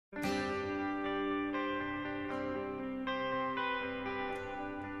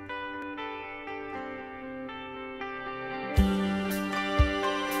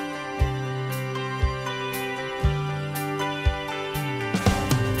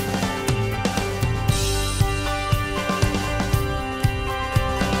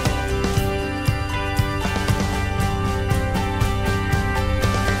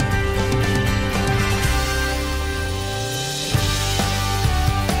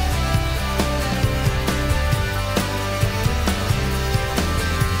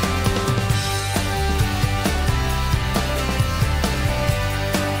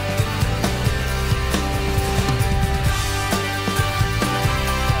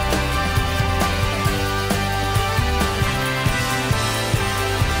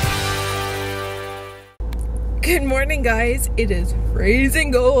Good morning, guys. It is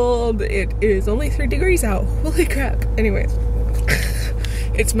freezing cold. It is only 3 degrees out. Holy crap. Anyways,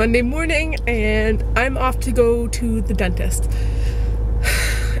 it's Monday morning and I'm off to go to the dentist.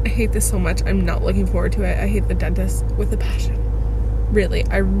 I hate this so much. I'm not looking forward to it. I hate the dentist with a passion. Really,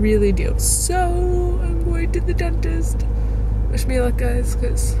 I really do. So I'm going to the dentist. Wish me luck, guys,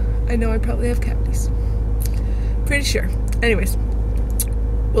 because I know I probably have cavities. Pretty sure. Anyways,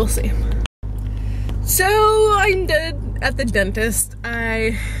 we'll see. So I'm done at the dentist.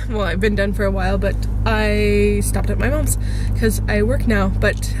 I've been done for a while, but I stopped at my mom's because I work now.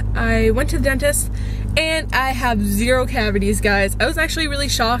 But I went to the dentist and I have 0 cavities, guys. I was actually really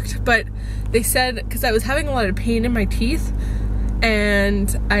shocked, but they said, because I was having a lot of pain in my teeth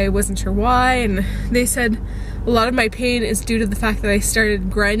and I wasn't sure why, and they said a lot of my pain is due to the fact that I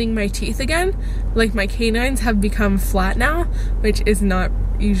started grinding my teeth again. Like, my canines have become flat now, which is not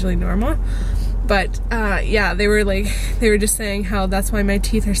usually normal. But yeah, they were just saying how that's why my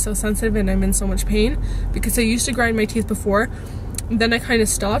teeth are so sensitive and I'm in so much pain, because I used to grind my teeth before, then I kind of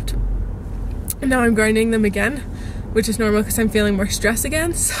stopped, and now I'm grinding them again, which is normal because I'm feeling more stress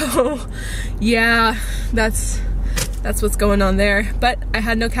again. So yeah, that's what's going on there. But I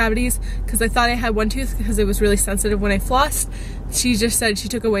had no cavities because I thought I had one tooth because it was really sensitive when I flossed. She just said she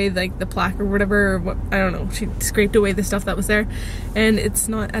took away like the plaque or whatever, or what, I don't know. She scraped away the stuff that was there and it's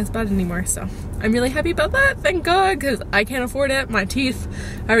not as bad anymore. So I'm really happy about that, thank God, because I can't afford it. My teeth,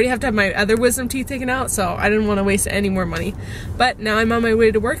 I already have to have my other wisdom teeth taken out, so I didn't want to waste any more money. But now I'm on my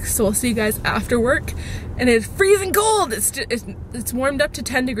way to work, so I'll see you guys after work. And it's freezing cold. It's warmed up to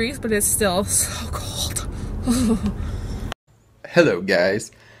 10 degrees, but it's still so cold. Hello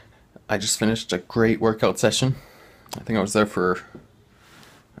guys, I just finished a great workout session. I think I was there for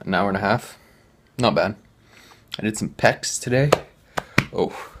an hour and a half. Not bad. I did some pecs today.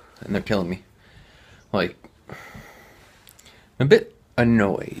 Oh, and they're killing me. Like, I'm a bit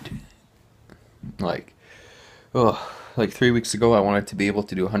annoyed. Like 3 weeks ago I wanted to be able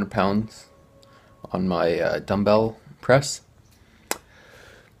to do 100 pounds on my dumbbell press.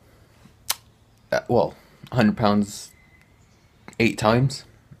 100 pounds 8 times.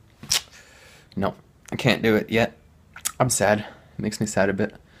 No, I can't do it yet. I'm sad. It makes me sad a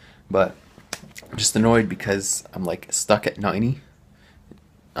bit, but I'm just annoyed because I'm like stuck at 90.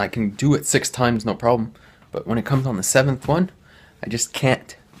 I can do it 6 times, no problem, but when it comes on the 7th one, I just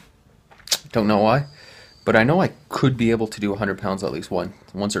can't. Don't know why, but I know I could be able to do 100 pounds at least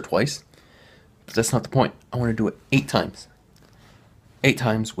once or twice, but that's not the point. I want to do it 8 times. 8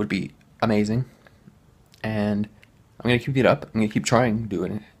 times would be amazing, and I'm going to keep it up. I'm going to keep trying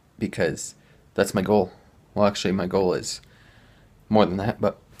doing it because that's my goal. Well, actually, my goal is more than that,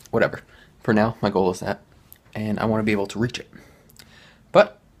 but whatever. For now, my goal is that, and I want to be able to reach it.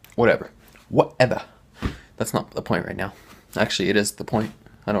 But whatever. That's not the point right now. Actually, it is the point.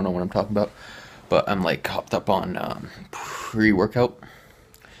 I don't know what I'm talking about, but I'm like hopped up on pre-workout,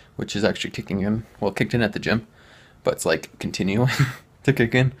 which is actually kicking in. Well, kicked in at the gym, but it's like continuing to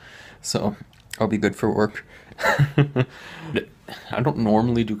kick in, so I'll be good for work. I don't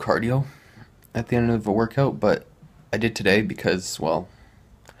normally do cardio at the end of a workout, but I did today because, well,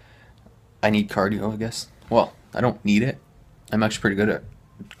 I need cardio, I guess. Well, I don't need it. I'm actually pretty good at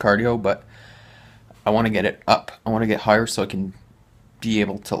cardio, but I want to get it up. I want to get higher so I can be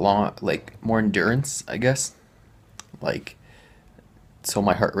able to more endurance, I guess. Like, so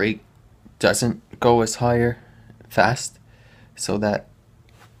my heart rate doesn't go as higher fast, so that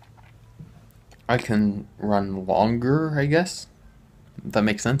I can run longer, I guess. If that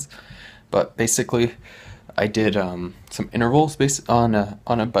makes sense. But basically, I did some intervals based on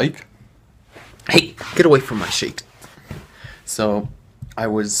a bike. Hey, get away from my shake. So I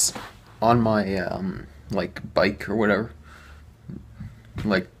was on my like bike or whatever,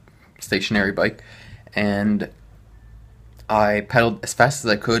 like stationary bike, and I pedaled as fast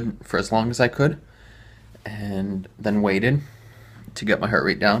as I could for as long as I could, and then waited to get my heart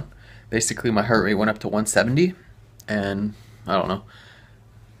rate down. Basically, my heart rate went up to 170, and I don't know,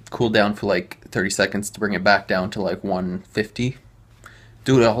 cooled down for like 30 seconds to bring it back down to like 150.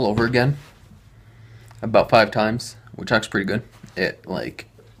 Do it all over again about 5 times, which acts pretty good. It like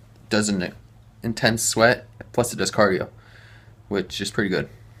does an intense sweat, plus it does cardio, which is pretty good.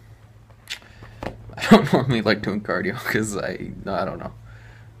 I don't normally like doing cardio because I don't know,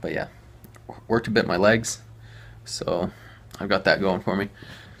 but yeah, worked a bit my legs, so I've got that going for me.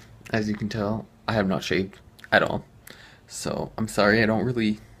 As you can tell, I have not shaved at all, so I'm sorry I don't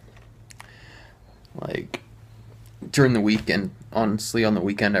really like during the weekend. Honestly, on the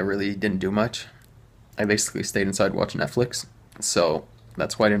weekend I really didn't do much. I basically stayed inside watching Netflix, so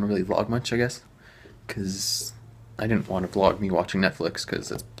that's why I didn't really vlog much, I guess, because I didn't want to vlog me watching Netflix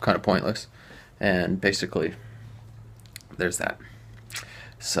because it's kind of pointless. And basically, there's that.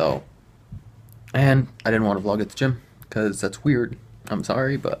 So, and I didn't want to vlog at the gym because that's weird. I'm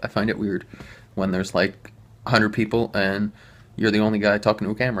sorry, but I find it weird when there's like 100 people and you're the only guy talking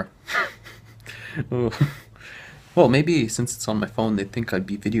to a camera. Well, maybe since it's on my phone, they'd think I'd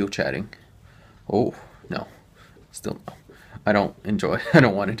be video chatting. Oh, no. Still no. I don't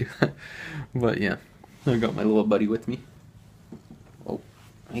want to do that. But yeah, I got my little buddy with me. Oh,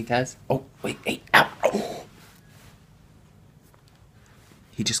 hey Taz. Oh, wait, hey, ow. Oh.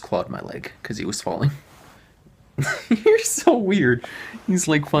 He just clawed my leg because he was falling. You're so weird. He's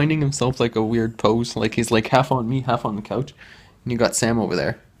like finding himself like a weird pose. Like he's like half on me, half on the couch. And you got Sam over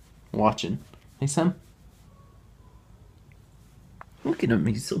there watching. Hey, Sam. Look at him.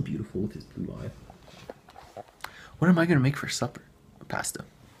 He's so beautiful with his blue eye. What am I going to make for supper? Pasta.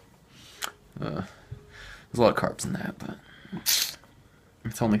 There's a lot of carbs in that, but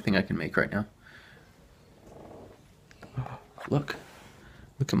it's the only thing I can make right now. Look.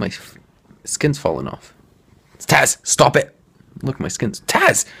 Look at my skin's falling off. Taz, stop it! Look, my skin's...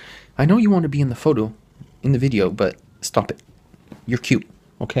 Taz! I know you want to be in the video, but stop it. You're cute,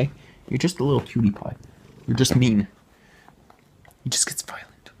 okay? You're just a little cutie pie. You're just mean. He just gets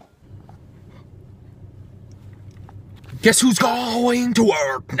violent. Guess who's going to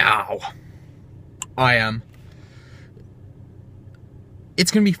work now? I am.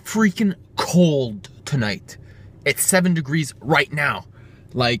 It's gonna be freaking cold tonight. It's 7 degrees right now.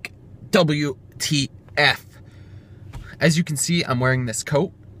 Like, WTF. As you can see, I'm wearing this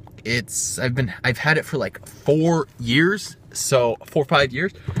coat. I've had it for like 4 years. So, 4 or 5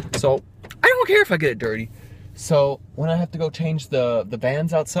 years. So, I don't care if I get it dirty. So, when I have to go change the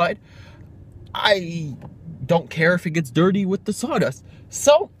vans outside, I don't care if it gets dirty with the sawdust.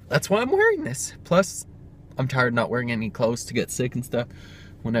 So, that's why I'm wearing this. Plus, I'm tired of not wearing any clothes to get sick and stuff.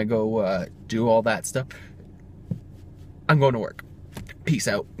 When I go do all that stuff, I'm going to work. Peace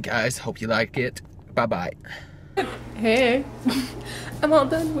out, guys. Hope you like it. Bye-bye. Hey, I'm all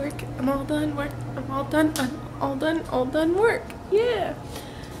done work. I'm all done work. I'm all done work. Yeah.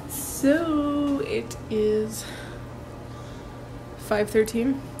 So it is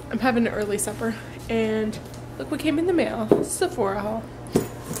 5:13. I'm having an early supper, and look what came in the mail. Sephora haul.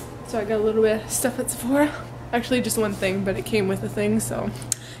 So I got a little bit of stuff at Sephora. Actually, just one thing, but it came with a thing, so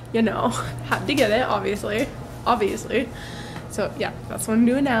you know, had to get it. Obviously. So yeah, that's what I'm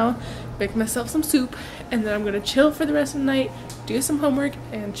doing now. Make myself some soup, and then I'm gonna chill for the rest of the night, do some homework,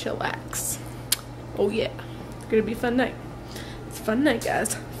 and chillax. Oh yeah, it's gonna be a fun night. It's a fun night,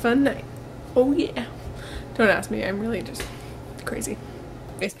 guys. Fun night. Oh yeah. Don't ask me, I'm really just crazy.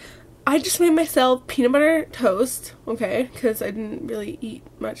 Anyways, I just made myself peanut butter toast, okay, because I didn't really eat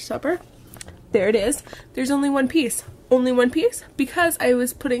much supper. There it is. There's only one piece. Only one piece, because I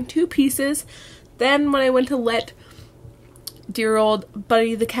was putting 2 pieces. Then when I went to let dear old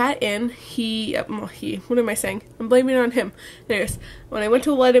Buddy the cat in, what am I saying? I'm blaming it on him. Anyways, when I went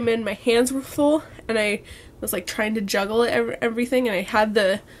to let him in, my hands were full, and I was like trying to juggle everything, and I had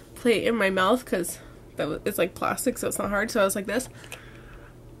the plate in my mouth because it's like plastic, so it's not hard. So I was like this,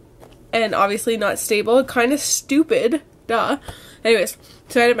 and obviously not stable, kind of stupid, duh. Anyways,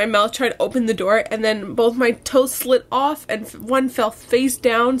 so I had it in my mouth, tried to open the door, and then both my toes slid off, and one fell face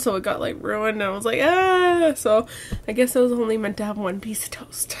down, so it got like ruined, and I was like, ah! So I guess I was only meant to have 1 piece of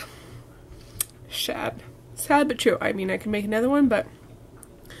toast. Sad. Sad but true. I mean, I can make another one, but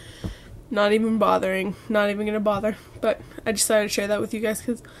not even bothering. Not even gonna bother. But I just thought I'd share that with you guys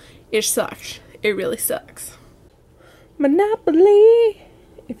because it sucks. It really sucks. Monopoly!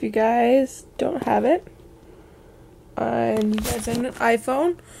 If you guys don't have it, and you guys have an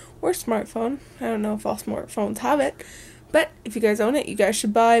iPhone or smartphone, I don't know if all smartphones have it, but if you guys own it, you guys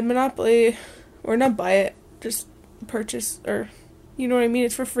should buy Monopoly, or not buy it, just purchase, or you know what I mean,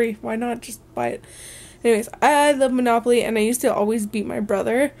 it's for free, why not just buy it? Anyways, I love Monopoly, and I used to always beat my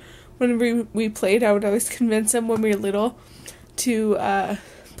brother whenever we played. I would always convince him when we were little to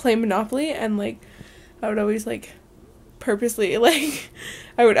play Monopoly, and like I would always like purposely like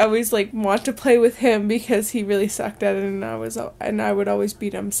I would always like want to play with him because he really sucked at it, and I would always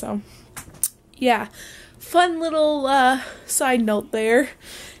beat him. So yeah, fun little side note there.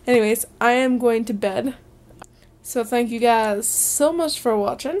 Anyways, I am going to bed, so thank you guys so much for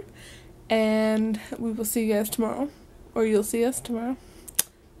watching, and we will see you guys tomorrow, or you'll see us tomorrow.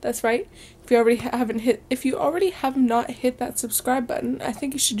 That's right. If you already have not hit that subscribe button, I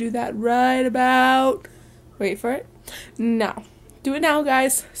think you should do that right about, wait for it, now. Do it now,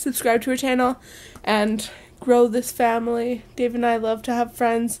 guys. Subscribe to our channel and grow this family. Dave and I love to have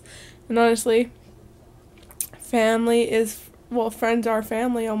friends, and honestly, family is, well, friends are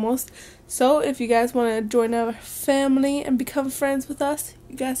family almost. So if you guys want to join our family and become friends with us,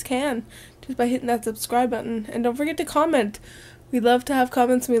 you guys can, just by hitting that subscribe button. And don't forget to comment. We love to have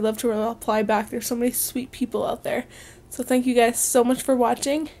comments and we love to reply back. There's so many sweet people out there. So thank you guys so much for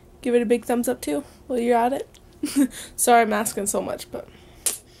watching. Give it a big thumbs up too while you're at it. Sorry I'm asking so much, but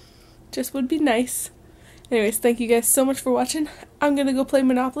just would be nice. Anyways, thank you guys so much for watching. I'm gonna go play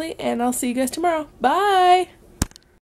Monopoly and I'll see you guys tomorrow. Bye!